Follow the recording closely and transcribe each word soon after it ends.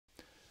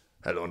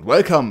Hello and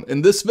welcome.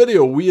 In this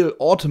video we'll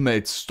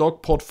automate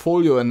stock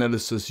portfolio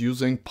analysis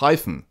using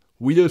Python.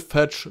 We'll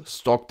fetch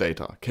stock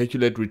data,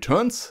 calculate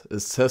returns,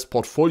 assess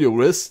portfolio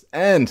risk,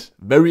 and,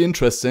 very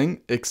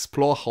interesting,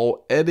 explore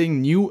how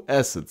adding new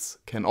assets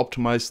can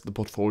optimize the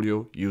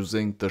portfolio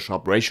using the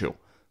Sharpe ratio.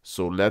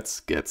 So let's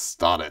get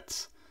started.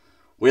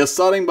 We are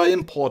starting by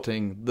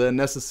importing the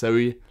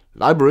necessary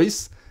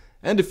libraries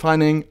and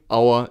defining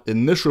our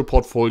initial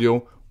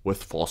portfolio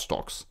with 4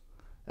 stocks: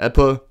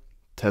 Apple,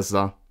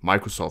 Tesla,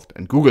 Microsoft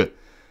and Google.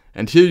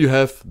 And here you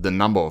have the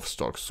number of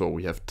stocks. So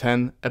we have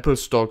 10 Apple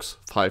stocks,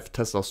 5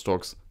 Tesla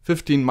stocks,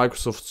 15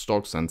 Microsoft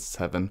stocks and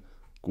 7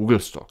 Google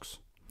stocks.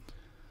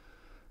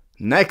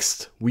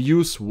 Next, we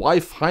use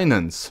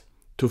yFinance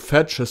to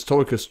fetch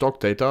historical stock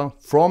data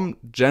from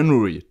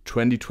January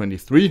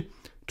 2023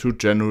 to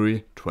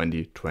January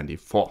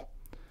 2024.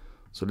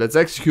 So let's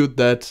execute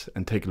that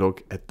and take a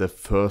look at the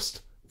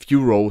first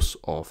few rows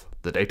of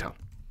the data.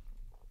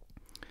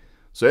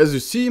 So as you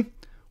see,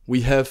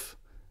 we have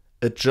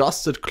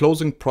adjusted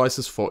closing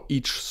prices for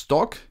each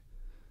stock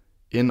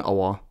in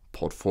our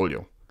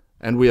portfolio.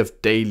 And we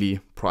have daily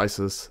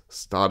prices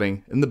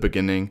starting in the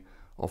beginning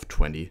of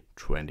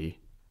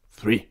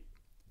 2023.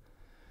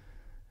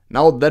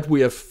 Now that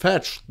we have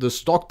fetched the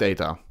stock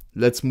data,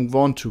 let's move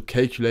on to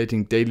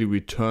calculating daily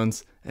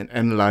returns and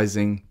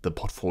analyzing the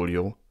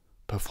portfolio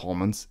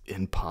performance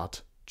in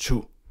part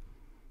 2.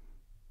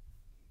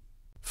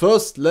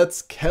 First,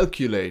 let's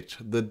calculate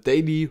the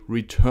daily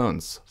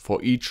returns for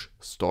each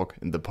stock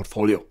in the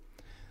portfolio.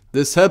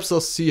 This helps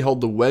us see how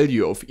the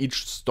value of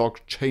each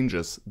stock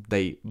changes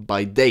day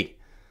by day.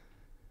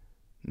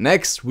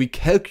 Next, we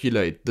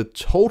calculate the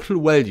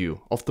total value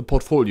of the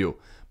portfolio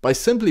by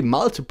simply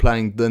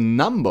multiplying the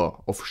number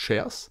of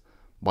shares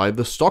by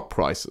the stock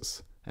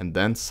prices and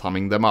then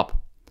summing them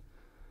up.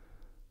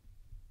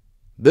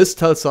 This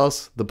tells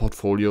us the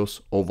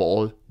portfolio's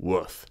overall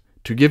worth.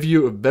 To give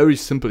you a very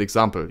simple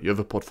example, you have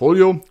a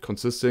portfolio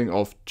consisting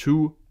of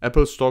 2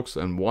 Apple stocks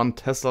and 1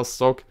 Tesla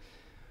stock.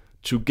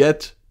 To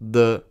get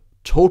the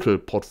total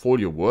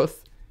portfolio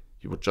worth,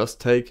 you would just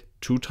take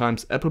 2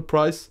 times Apple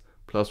price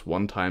plus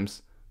 1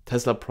 times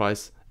Tesla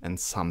price and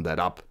sum that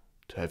up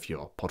to have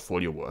your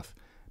portfolio worth.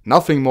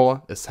 Nothing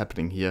more is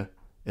happening here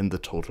in the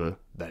total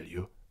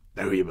value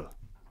variable.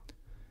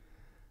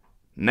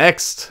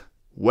 Next,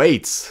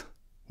 weights.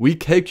 We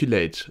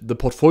calculate the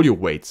portfolio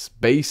weights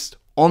based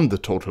on the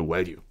total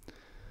value.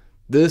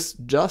 This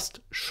just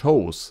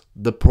shows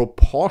the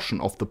proportion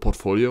of the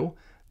portfolio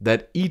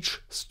that each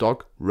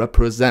stock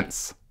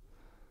represents.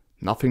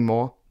 Nothing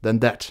more than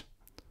that.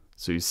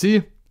 So you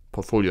see,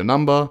 portfolio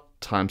number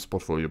times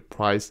portfolio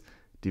price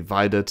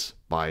divided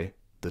by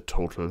the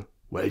total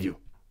value.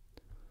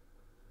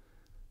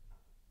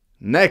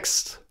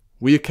 Next,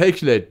 we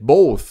calculate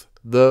both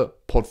the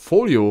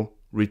portfolio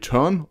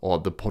return or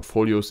the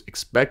portfolio's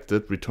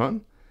expected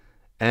return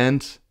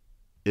and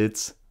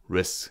its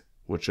risk,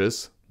 which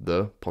is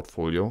the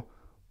portfolio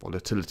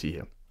volatility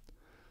here.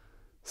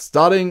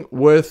 Starting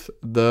with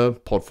the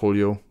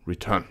portfolio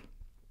return.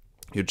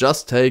 You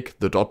just take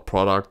the dot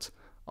product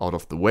out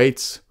of the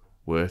weights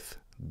with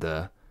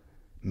the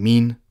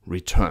mean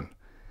return.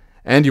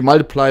 And you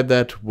multiply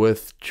that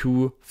with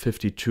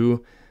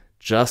 252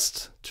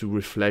 just to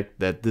reflect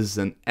that this is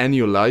an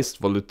annualized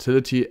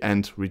volatility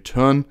and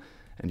return.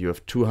 And you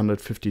have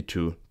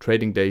 252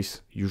 trading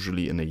days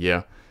usually in a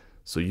year.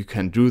 So you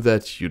can do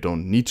that, you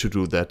don't need to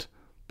do that,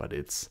 but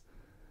it's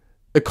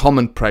a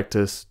common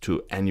practice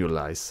to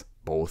annualize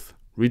both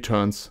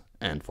returns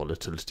and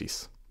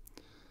volatilities.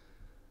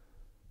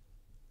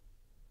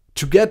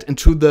 To get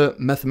into the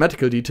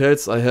mathematical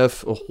details, I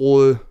have a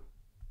whole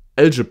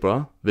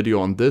algebra video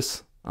on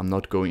this. I'm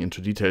not going into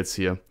details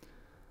here,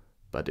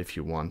 but if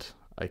you want,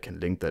 I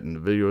can link that in the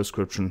video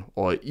description.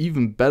 Or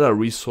even better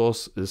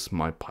resource is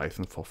my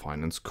Python for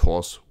Finance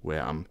course,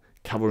 where I'm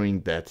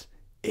covering that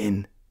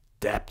in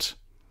depth.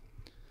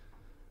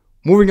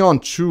 Moving on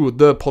to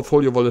the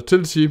portfolio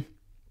volatility,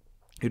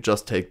 you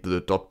just take the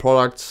dot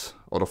products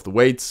out of the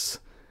weights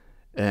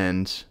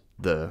and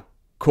the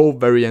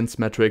covariance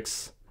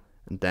matrix,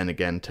 and then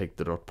again take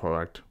the dot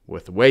product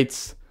with the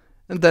weights,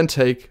 and then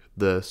take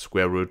the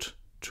square root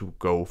to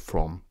go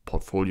from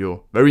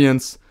portfolio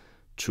variance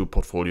to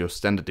portfolio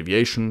standard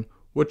deviation,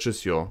 which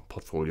is your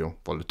portfolio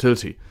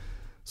volatility.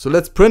 So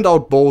let's print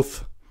out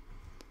both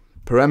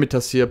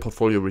parameters here,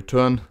 portfolio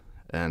return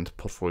and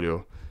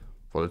portfolio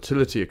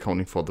volatility,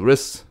 accounting for the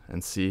risks,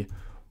 and see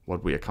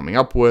what we are coming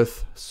up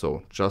with.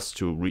 So just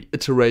to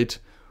reiterate,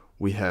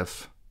 we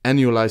have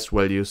annualized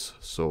values.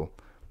 So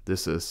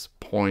this is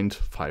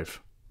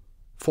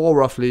 0.54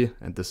 roughly,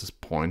 and this is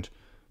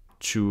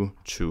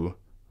 0.22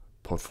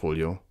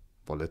 portfolio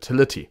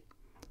volatility.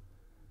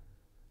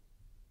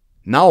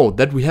 Now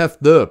that we have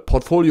the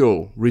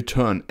portfolio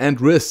return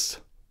and risk,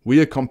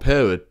 we'll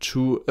compare it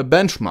to a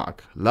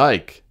benchmark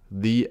like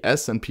the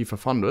S&P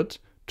 500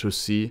 to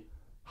see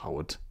how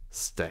it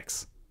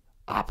stacks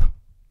up.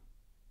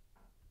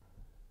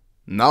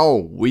 Now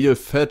we'll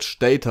fetch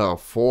data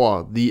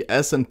for the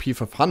S&P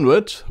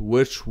 500,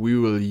 which we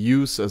will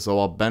use as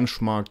our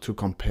benchmark to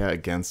compare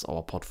against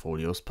our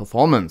portfolio's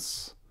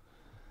performance.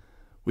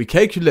 We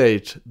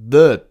calculate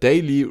the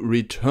daily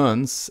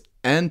returns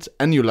and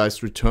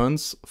annualized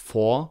returns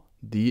for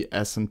the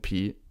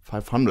S&P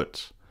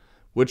 500,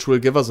 which will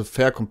give us a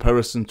fair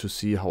comparison to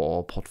see how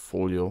our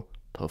portfolio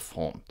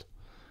performed.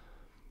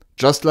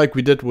 Just like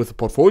we did with the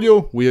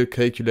portfolio, we'll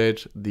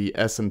calculate the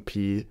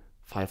S&P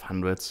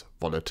 500's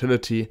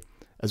volatility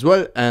as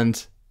well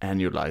and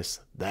annualize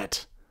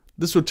that.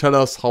 This will tell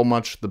us how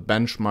much the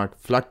benchmark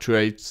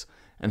fluctuates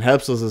and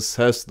helps us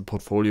assess the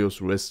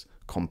portfolio's risk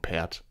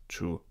compared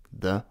to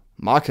the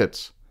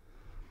market.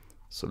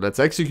 So let's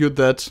execute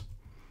that.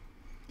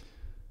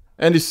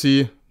 And you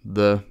see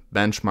the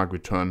benchmark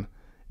return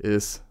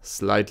is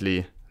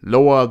slightly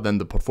lower than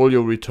the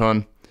portfolio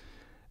return,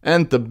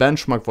 and the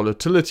benchmark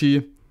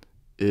volatility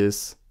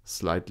is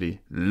slightly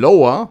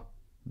lower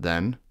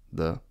than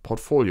the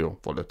portfolio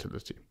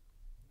volatility.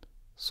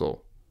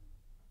 So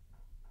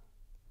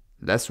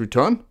less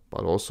return,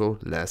 but also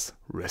less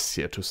risk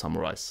here to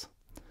summarize.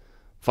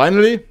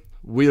 Finally,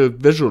 we'll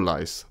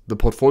visualize the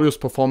portfolio's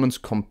performance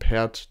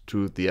compared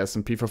to the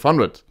S&P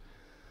 500.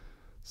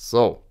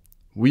 So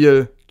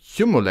we'll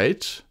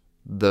accumulate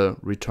the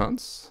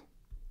returns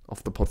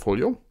of the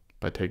portfolio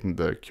by taking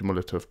the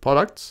cumulative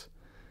products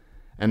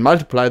and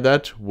multiply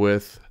that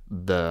with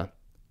the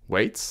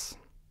weights.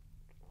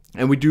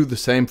 And we do the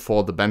same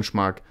for the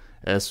benchmark,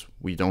 as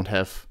we don't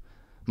have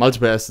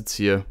multiple assets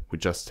here. We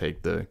just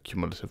take the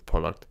cumulative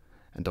product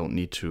and don't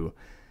need to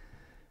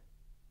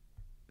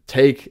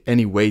take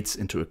any weights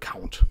into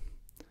account.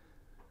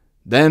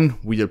 Then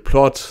we'll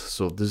plot.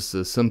 So this is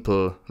a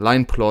simple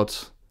line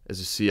plot. As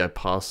you see, I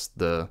passed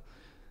the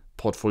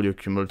portfolio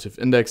cumulative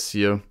index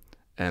here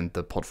and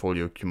the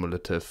portfolio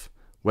cumulative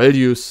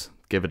values,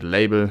 gave it a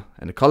label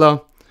and a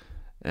color.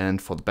 And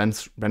for the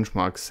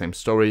benchmark, same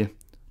story,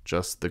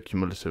 just the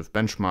cumulative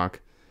benchmark,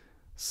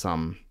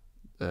 some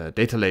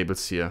data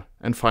labels here.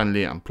 And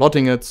finally, I'm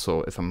plotting it.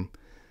 So if I'm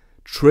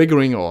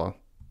triggering or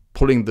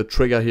pulling the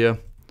trigger here,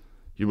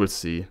 you will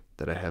see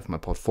that I have my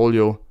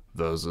portfolio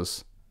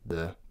versus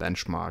the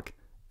benchmark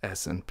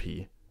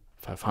S&P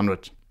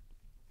 500.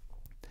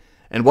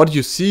 And what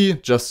you see,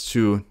 just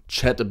to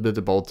chat a bit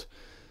about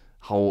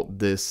how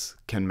this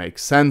can make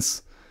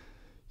sense,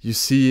 you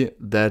see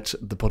that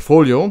the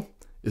portfolio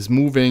is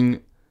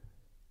moving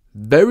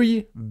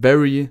very,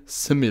 very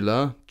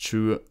similar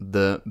to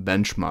the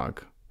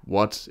benchmark.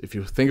 What, if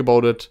you think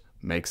about it,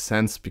 makes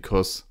sense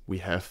because we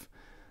have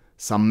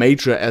some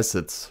major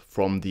assets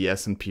from the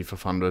S&P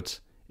 500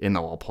 in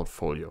our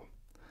portfolio.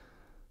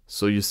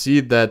 So you see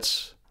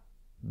that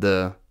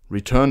the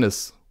return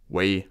is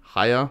way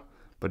higher,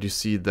 but you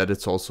see that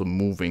it's also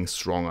moving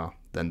stronger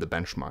than the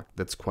benchmark.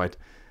 That's quite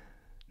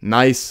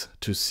nice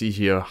to see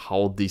here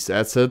how these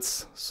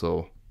assets,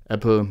 so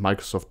Apple,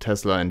 Microsoft,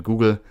 Tesla, and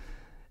Google,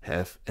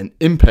 have an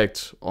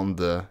impact on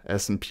the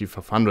S&P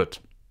 500.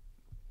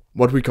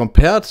 What we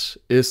compared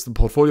is the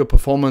portfolio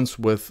performance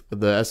with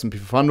the S&P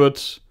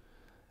 500,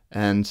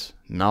 and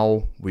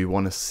now we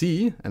want to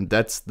see, and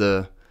that's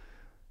the,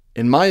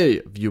 in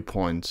my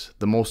viewpoint,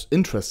 the most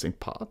interesting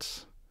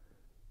part,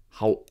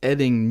 how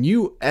adding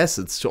new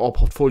assets to our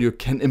portfolio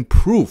can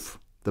improve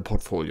the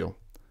portfolio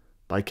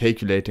by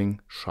calculating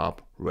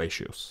Sharpe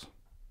ratios.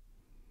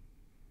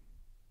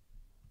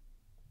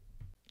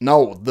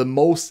 Now, the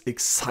most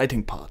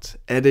exciting part,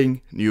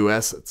 adding new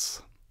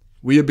assets.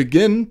 We'll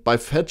begin by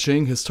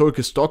fetching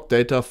historical stock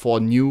data for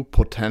new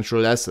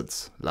potential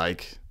assets,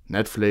 like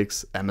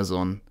Netflix,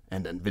 Amazon,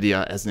 and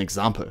Nvidia as an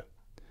example.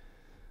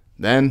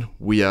 Then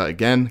we are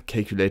again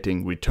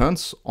calculating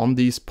returns on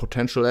these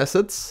potential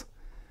assets.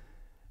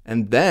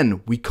 And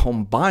then we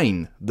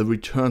combine the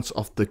returns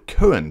of the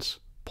current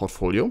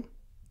portfolio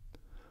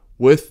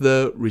with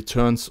the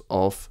returns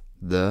of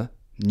the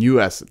new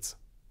assets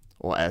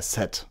or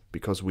asset,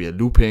 because we are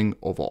looping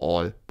over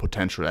all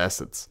potential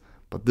assets.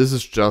 But this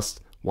is just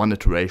one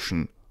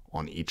iteration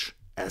on each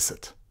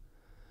asset.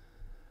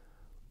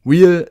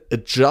 We'll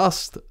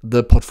adjust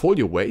the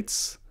portfolio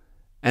weights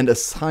and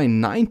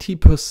assign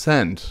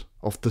 90%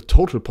 of the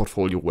total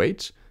portfolio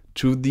weight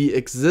to the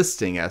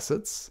existing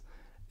assets,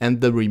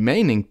 and the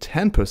remaining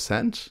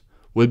 10%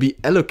 will be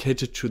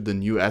allocated to the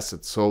new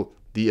asset. So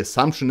the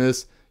assumption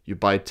is you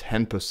buy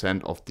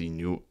 10% of the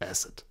new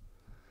asset.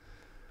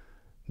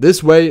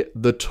 This way,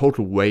 the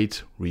total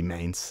weight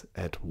remains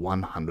at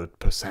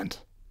 100%.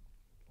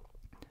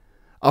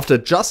 After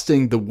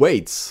adjusting the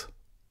weights,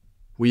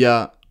 we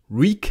are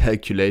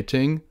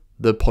recalculating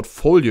the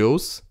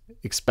portfolio's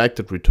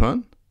expected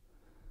return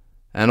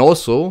and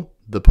also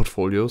the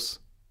portfolio's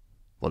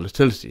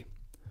volatility.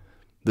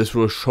 This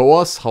will show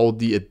us how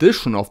the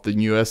addition of the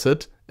new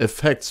asset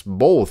affects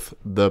both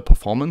the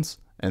performance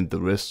and the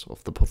risk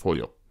of the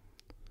portfolio.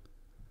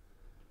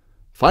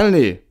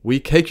 Finally, we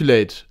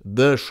calculate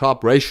the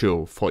Sharpe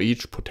ratio for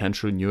each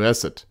potential new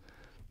asset.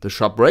 The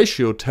Sharpe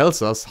ratio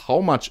tells us how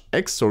much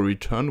extra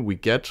return we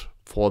get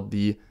for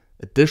the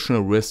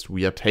additional risk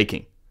we are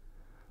taking.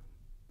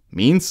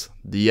 Means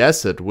the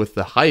asset with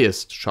the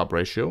highest Sharpe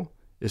ratio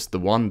is the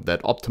one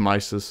that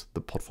optimizes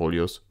the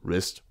portfolio's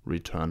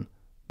risk-return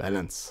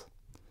balance.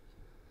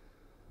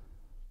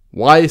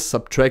 Why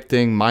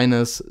subtracting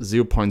minus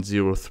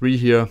 0.03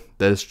 here?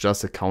 That is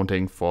just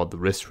accounting for the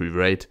risk-free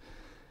rate.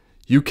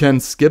 You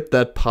can skip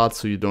that part,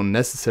 so you don't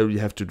necessarily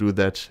have to do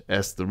that,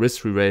 as the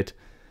risk-free rate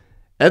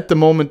at the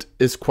moment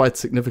is quite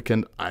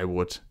significant. I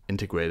would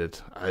integrate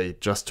it. I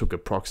just took a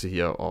proxy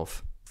here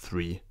of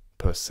 3%.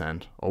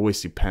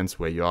 Always depends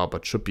where you are,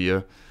 but should be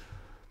a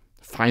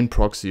fine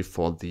proxy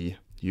for the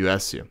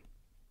US here.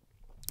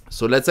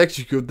 So let's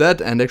execute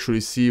that and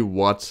actually see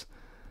what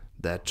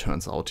that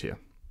turns out here.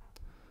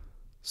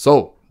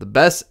 So the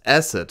best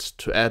asset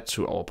to add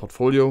to our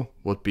portfolio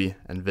would be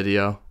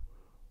NVIDIA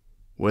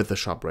with a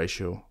Sharpe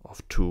ratio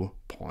of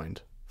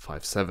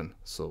 2.57.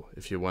 So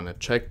if you want to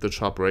check the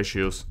Sharpe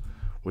ratios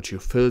which you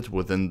filled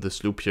within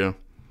this loop here,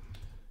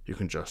 you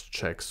can just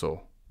check.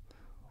 So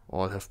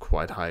all have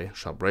quite high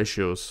Sharpe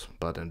ratios,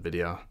 but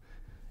NVIDIA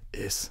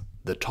is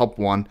the top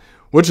one,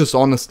 which is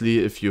honestly,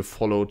 if you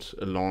followed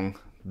along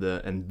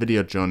the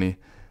NVIDIA journey,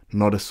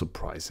 not a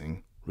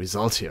surprising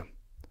result here.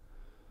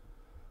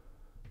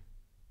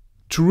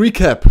 To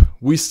recap,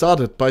 we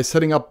started by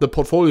setting up the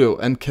portfolio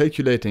and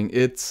calculating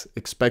its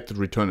expected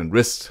return and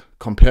risk,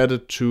 compared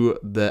it to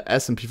the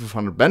S&P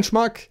 500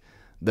 benchmark.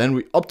 Then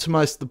we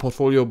optimized the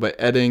portfolio by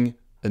adding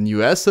a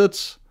new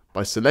asset.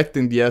 By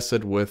selecting the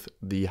asset with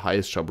the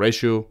highest Sharpe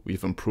ratio,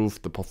 we've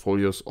improved the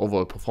portfolio's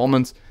overall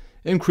performance,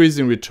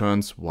 increasing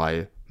returns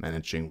while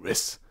managing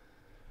risks.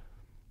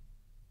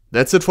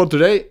 That's it for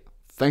today.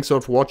 Thanks a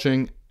lot for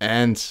watching,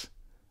 and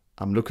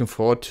I'm looking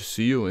forward to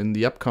see you in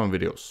the upcoming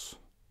videos.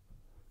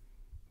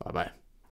 Bye bye.